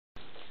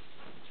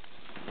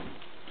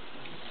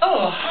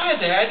hi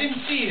there. I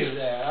didn't see you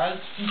there. I was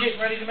getting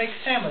ready to make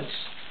a sandwich.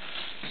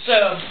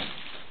 So,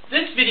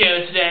 this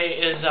video today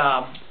is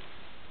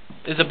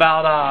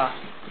about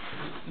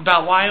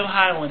why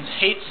Ohioans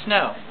hate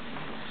snow.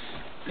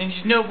 And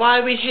you know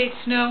why we hate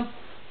snow?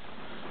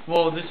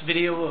 Well, this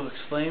video will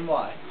explain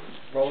why.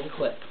 Roll the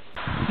clip.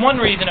 One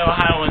reason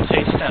Ohioans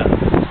hate snow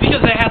is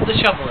because they have to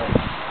shovel it.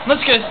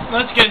 Let's go.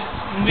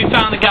 We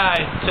found a guy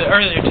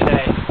earlier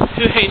today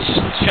who hates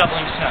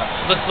shoveling snow.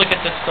 Let's look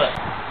at this clip.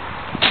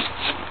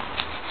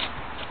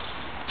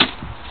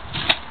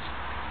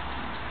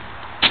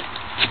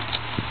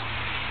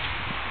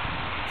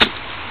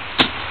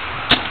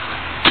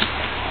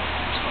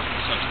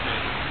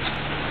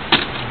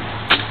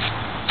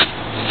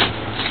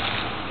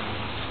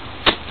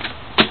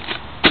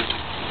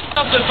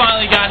 Also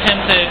finally got him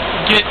to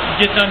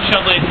get done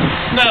shoveling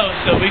snow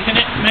so we can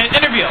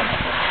interview him.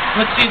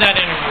 Let's see that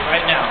interview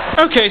right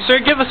now. Okay, sir,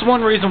 give us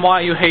one reason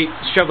why you hate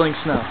shoveling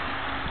snow.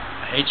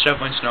 I hate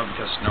shoveling snow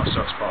because snow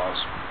sucks balls.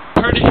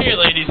 Heard it here,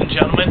 ladies and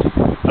gentlemen.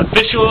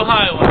 Official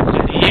Ohioan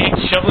said he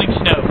hates shoveling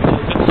snow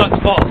because it sucks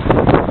balls.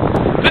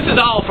 This is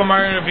all from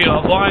our interview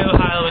of why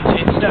Ohioans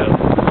hate snow.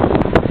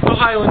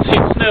 Ohioans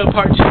hate snow,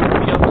 part 2 will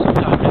be up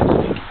sometime next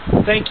week.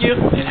 Thank you,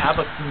 and have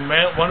a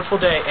wonderful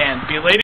day, and be late.